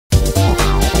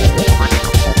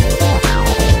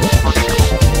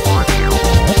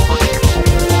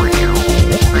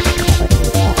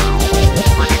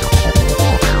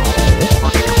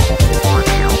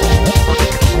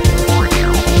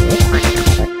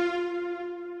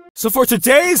So for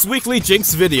today's weekly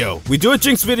Jinx video, we do a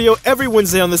Jinx video every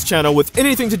Wednesday on this channel with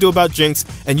anything to do about Jinx,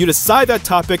 and you decide that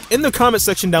topic in the comment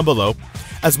section down below.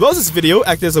 As well as this video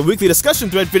acts as a weekly discussion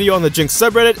thread video on the Jinx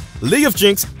subreddit, League of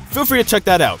Jinx, feel free to check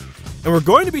that out. And we're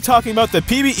going to be talking about the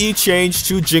PvE change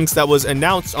to Jinx that was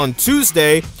announced on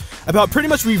Tuesday, about pretty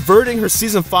much reverting her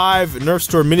Season 5 nerfs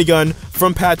to her minigun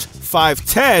from patch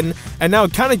 5.10, and now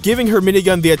kind of giving her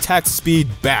minigun the attack speed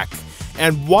back.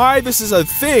 And why this is a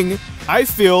thing, I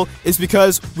feel, is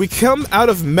because we came out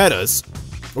of metas,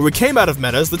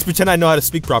 let's pretend I know how to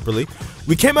speak properly.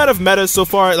 We came out of metas so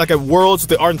far, like at Worlds with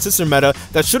the Ardent Sister meta,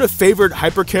 that should have favored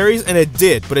hyper carries, and it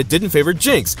did, but it didn't favor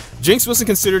Jinx. Jinx wasn't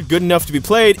considered good enough to be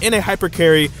played in a hyper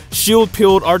carry,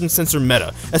 shield-pilled Ardent Sensor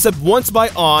meta, except once by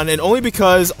On, and only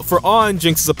because for On,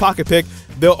 Jinx is a pocket pick.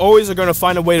 They always are going to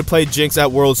find a way to play Jinx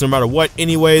at Worlds no matter what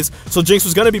anyways, so Jinx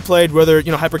was going to be played whether,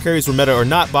 hyper carries were meta or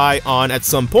not by On at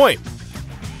some point.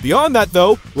 Beyond that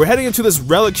though, we're heading into this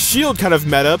Relic Shield kind of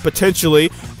meta,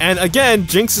 potentially, and again,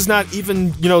 Jinx is not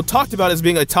even, talked about as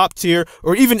being a top tier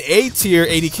or even A tier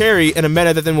AD carry in a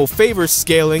meta that then will favor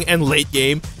scaling and late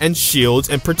game and shields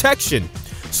and protection.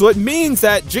 So it means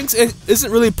that Jinx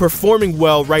isn't really performing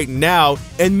well right now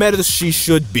in metas she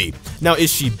should be. Now,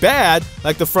 is she bad,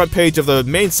 like the front page of the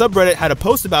main subreddit had a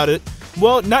post about it?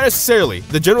 Well, not necessarily.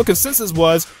 The general consensus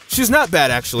was, she's not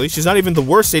bad actually, she's not even the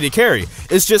worst AD carry.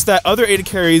 It's just that other AD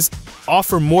carries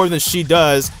offer more than she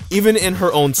does, even in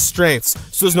her own strengths.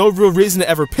 So there's no real reason to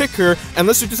ever pick her,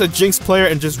 unless you're just a Jinx player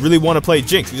and just really want to play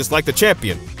Jinx, you just like the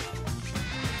champion.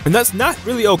 And that's not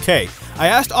really okay. I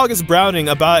asked August Browning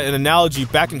about an analogy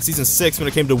back in Season 6 when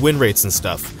it came to win rates and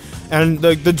stuff. And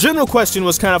the general question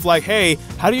was kind of like, hey,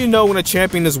 how do you know when a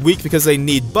champion is weak because they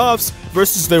need buffs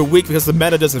versus they're weak because the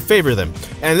meta doesn't favor them?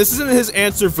 And this isn't his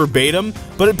answer verbatim,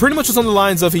 but it pretty much was on the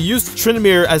lines of he used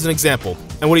Tryndamere as an example.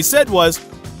 And what he said was,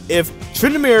 if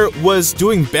Tryndamere was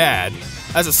doing bad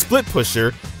as a split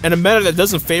pusher and a meta that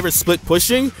doesn't favor split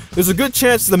pushing, there's a good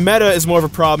chance the meta is more of a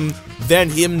problem than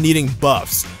him needing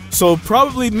buffs. So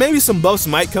probably maybe some buffs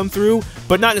might come through,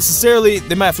 but not necessarily.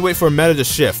 They might have to wait for a meta to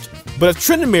shift. But if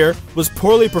Tryndamere was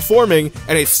poorly performing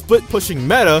in a split-pushing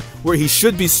meta where he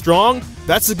should be strong,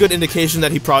 that's a good indication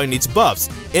that he probably needs buffs.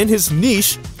 In his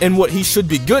niche, and what he should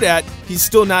be good at, he's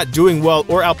still not doing well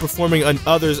or outperforming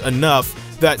others enough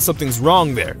that something's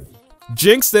wrong there.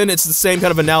 Jinx, then, it's the same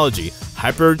kind of analogy.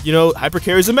 Hyper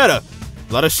carries a meta.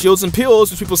 A lot of shields and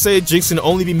peels, which people say Jinx can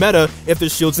only be meta if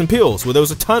there's shields and peels. Well, there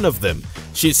was a ton of them.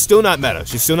 She's still not meta.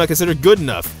 She's still not considered good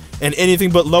enough. And anything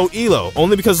but low elo,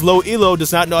 only because low elo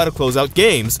does not know how to close out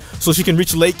games, so she can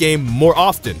reach late game more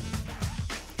often.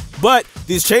 But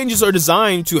these changes are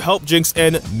designed to help Jinx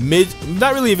in mid,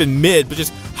 not really even mid, but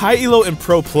just high elo and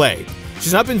pro play.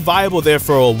 She's not been viable there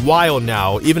for a while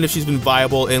now, even if she's been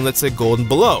viable in, let's say, gold and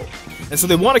below. And so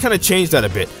they want to kind of change that a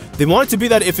bit. They want it to be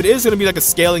that if it is going to be like a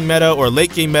scaling meta or a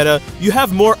late game meta, you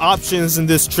have more options than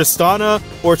this Tristana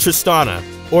or Tristana.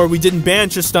 Or we didn't ban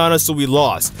Tristana, so we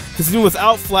lost. Because even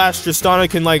without Flash, Tristana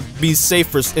can be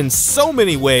safer in so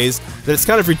many ways that it's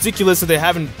kind of ridiculous that they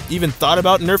haven't even thought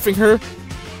about nerfing her.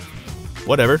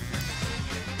 Whatever.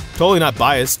 Totally not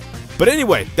biased. But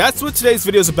anyway, that's what today's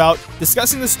video is about,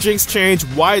 discussing this Jinx change,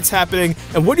 why it's happening,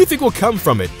 and what do you think will come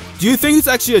from it? Do you think it's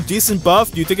actually a decent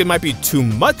buff? Do you think it might be too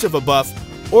much of a buff?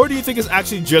 Or do you think it's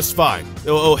actually just fine?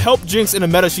 It'll help Jinx in a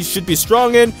meta she should be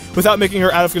strong in without making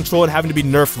her out of control and having to be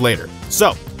nerfed later.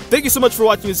 So, thank you so much for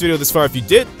watching this video this far if you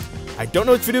did. I don't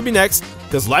know which video will be next,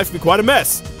 because life can be quite a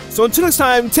mess. So until next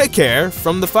time, take care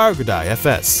from the Fire Gridai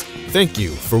FS. Thank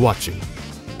you for watching.